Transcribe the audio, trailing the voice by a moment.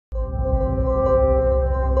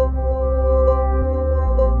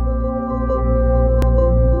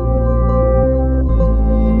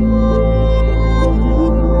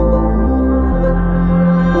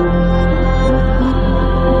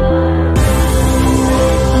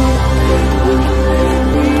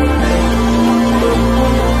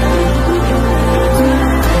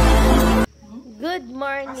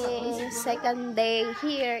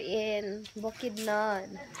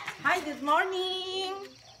Bukidnon. Hi, good morning!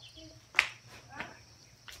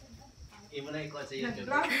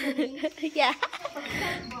 Yeah.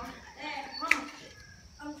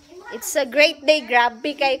 It's a great day.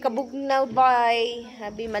 Grabe kay kabugnaw boy.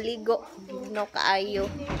 Habi maligo. No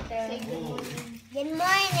kaayo. Good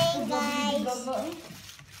morning, guys.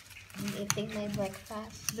 I'm eating my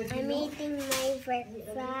breakfast. I'm eating my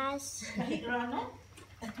breakfast.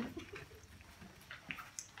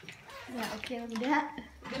 Okay, magda.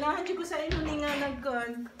 Ganahan ko sa inyo ni nga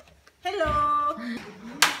nagkon. Hello!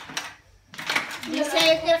 Di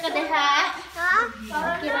say okay ka deha? Ha?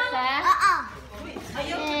 Okay ra ka? Oo.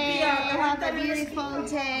 Ayaw ko Hey, biya. have a beautiful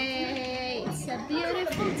day. It's a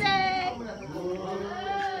beautiful day.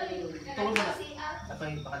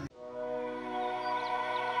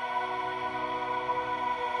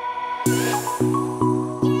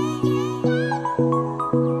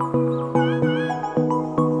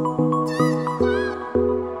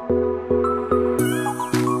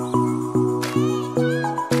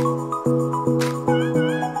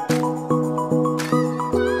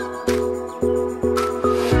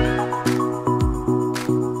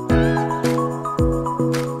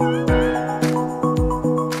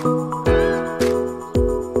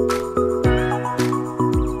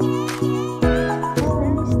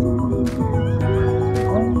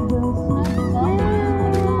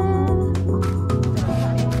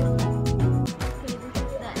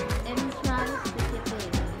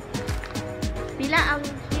 Pila ang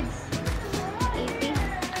kids?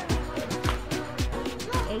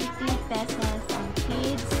 80 pesos ang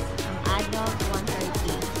kids, ang adult 130.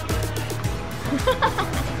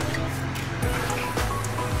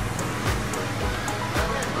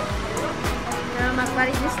 Na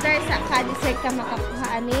magpa-register sa Kadisay ka makakuha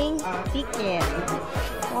aning ticket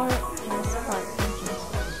or transport.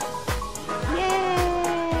 Yay!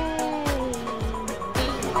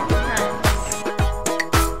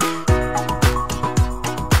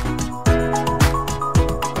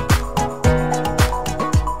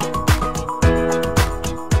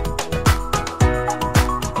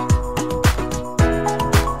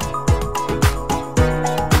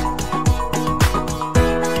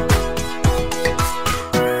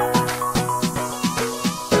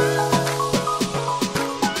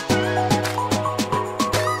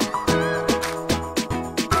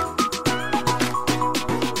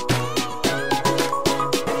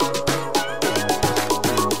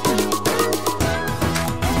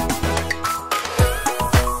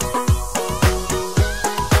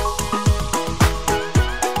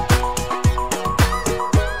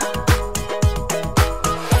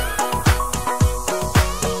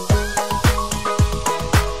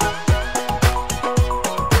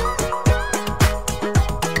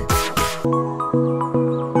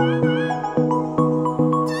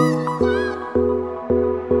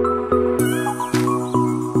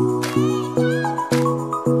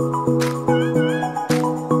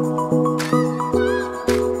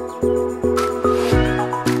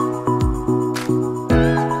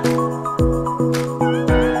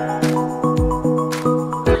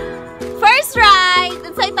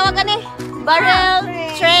 Barrel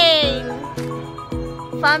train.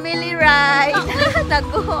 Family ride.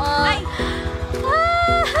 Taguan.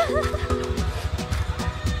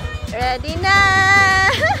 Ready na.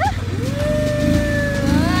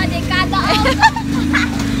 Dekada.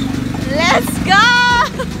 Let's go.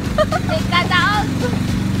 Dekada.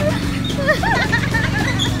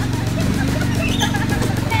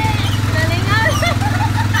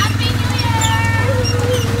 Happy New Year.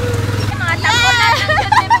 Mga tapunan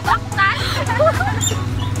ng baktas.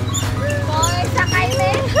 Boy, sakay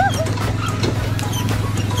na.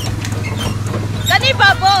 Kani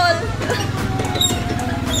bubble.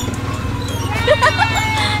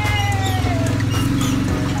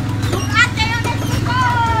 Bukat kayo na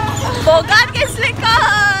likod. Bukat kayo sa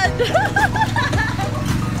likod.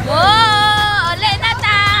 Oh, ole na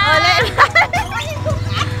ta. Ole na.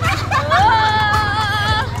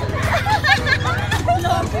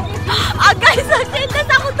 Agay sakit na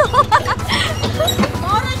sa kuto.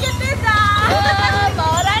 Mora dyan pesa.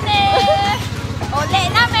 Mora ne. Ole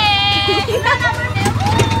na me. Ina na me.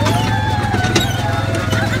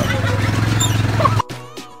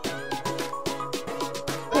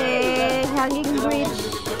 Hey, hanging bridge.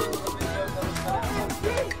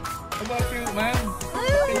 How about you, ma'am?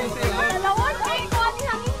 Can you say hello? Dalawang kayo ko ang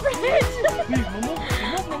hanging bridge. Wait, mamuk?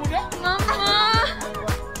 Mamuk na mo na? Mama.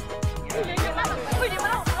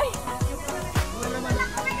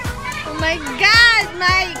 Oh my God!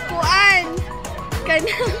 My kuan!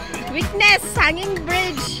 Kanang witness! Hanging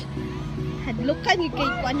bridge! Hadlukan yung kay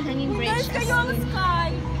kuan hanging bridge. Guys, kayo ang sky.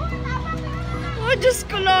 Oh, Diyos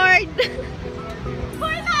ko, Lord!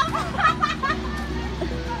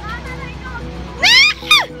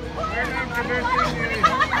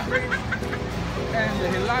 And the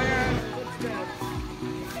Himalayan.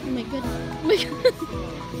 Oh my God. Oh my God.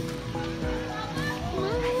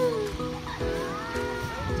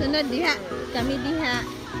 Sunod diha. Kami diha.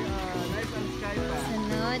 Nice and sky pa.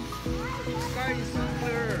 Sunod. Sky is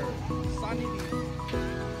clear. Sunny day.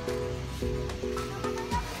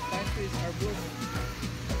 Pine trees are blooming.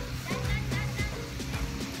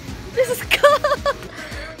 This is cool!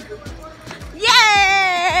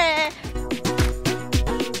 Yeah!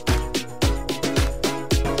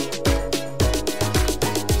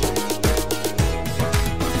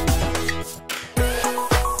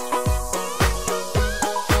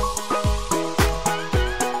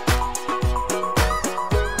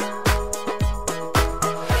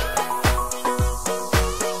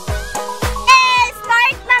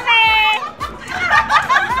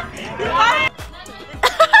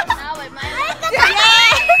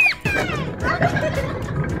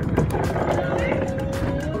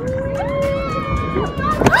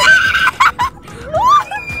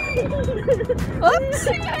 Oops!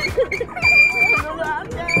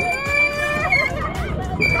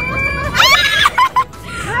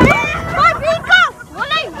 Ay, Biko!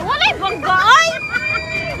 Walay banggaay!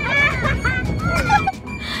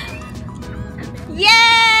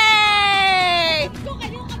 Yay!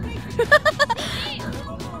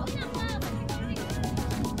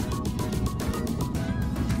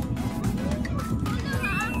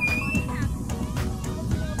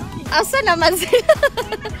 Asa naman sila?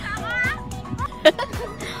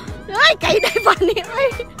 Ay, kayo na yung pani. Ay,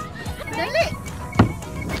 dali.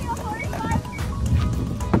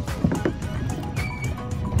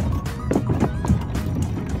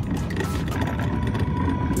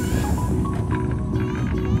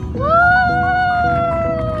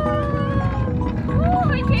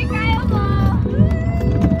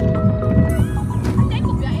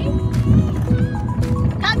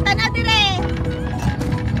 Kanta na dire.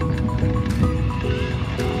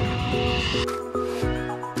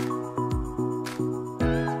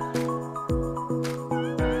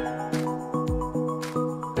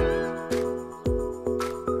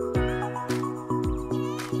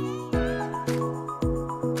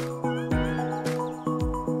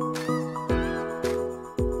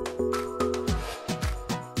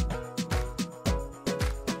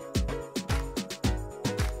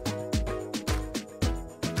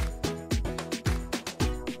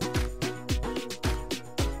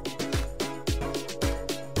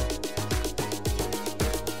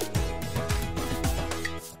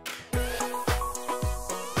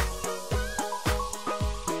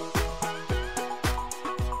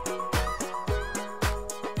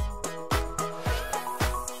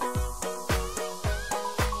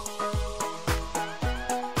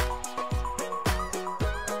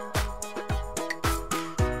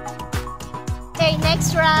 Okay,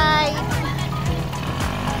 next ride.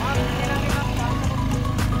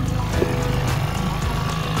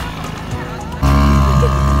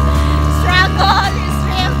 Struggle is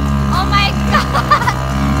real. Oh my God.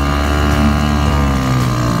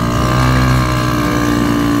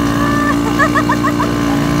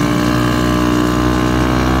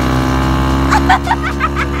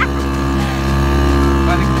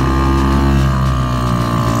 Balik.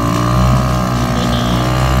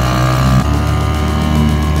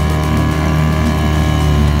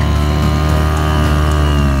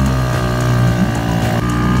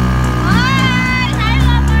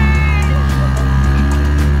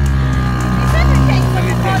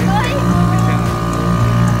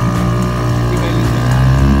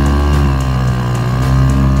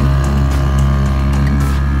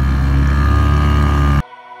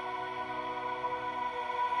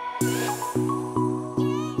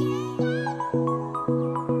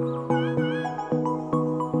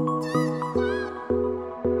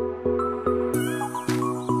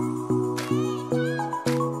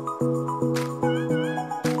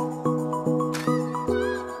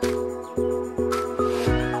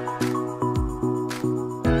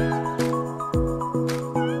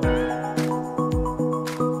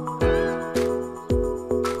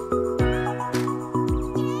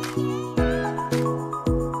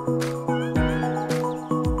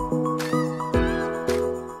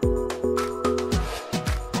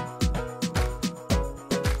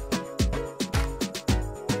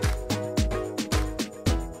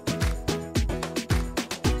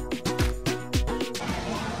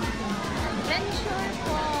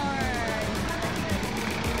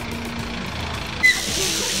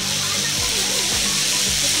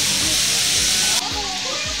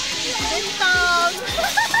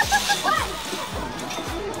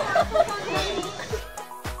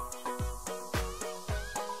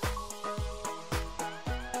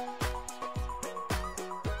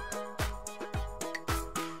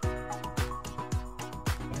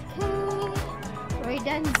 We're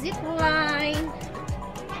done zip line.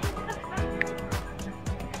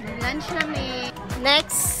 Lunch namin.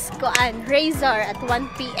 Next, Razor at 1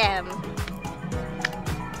 p.m.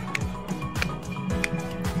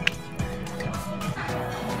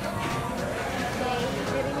 Okay,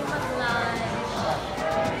 dito rin yung mag-lunch.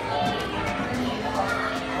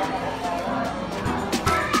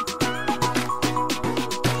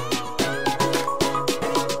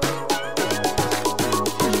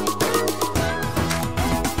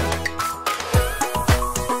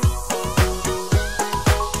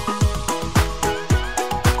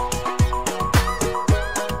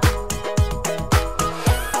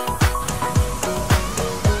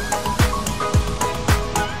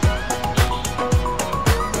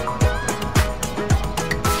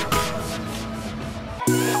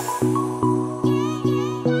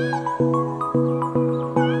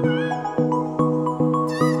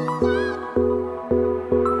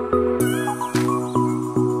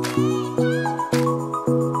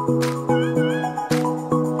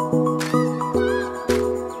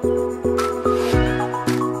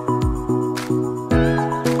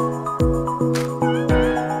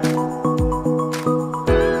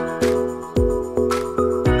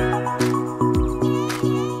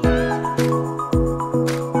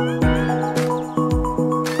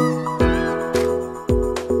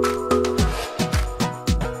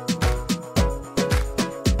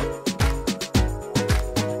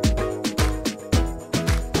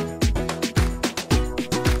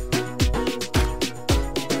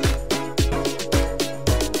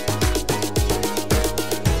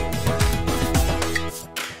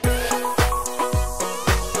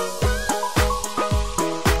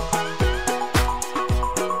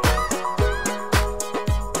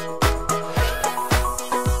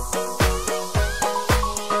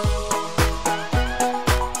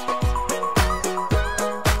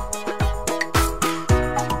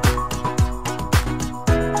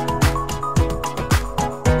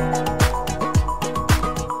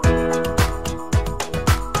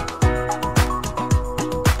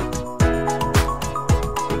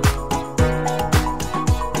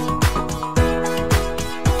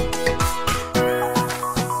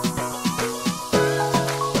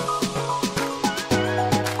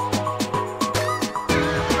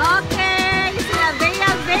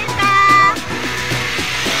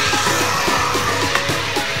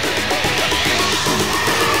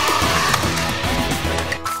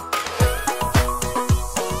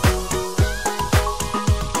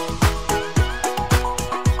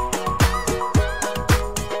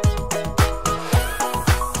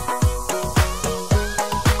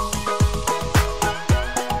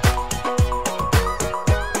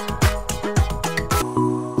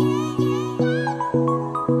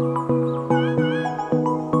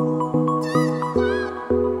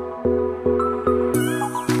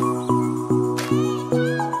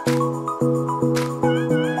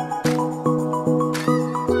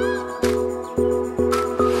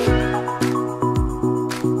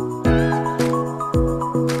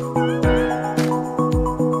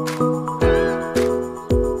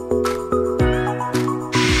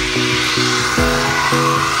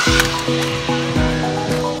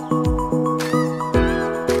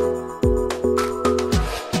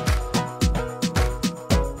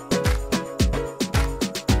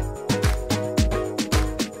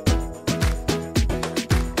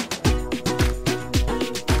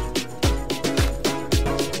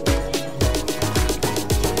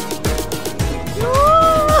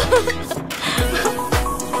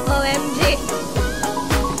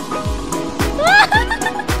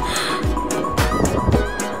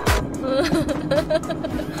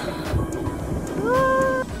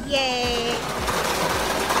 Yay!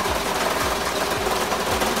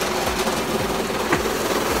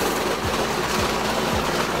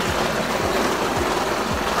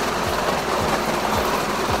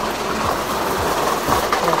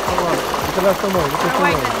 Ito lang sunod. Ito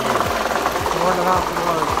sunod. Sunod na lang.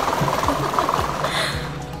 Sunod.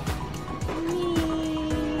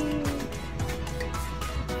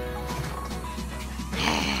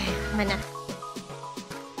 Mana?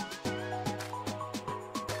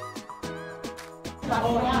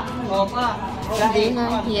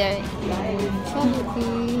 Dinner here in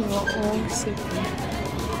Philippines City.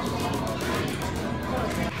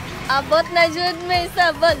 Abot na jud may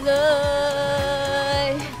sa baloy.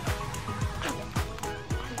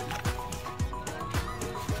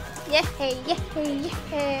 Yehey, yehey,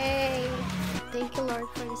 yehey. Thank you, Lord,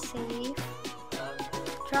 for the safe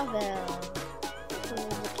travel to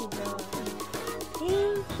BUKIDNON.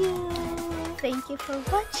 Thank you. Thank you for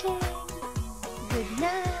watching. Good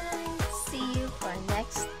night. See you for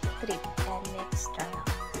next trip and next travel.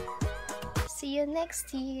 See you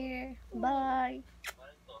next year. Bye.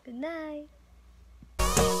 Good night.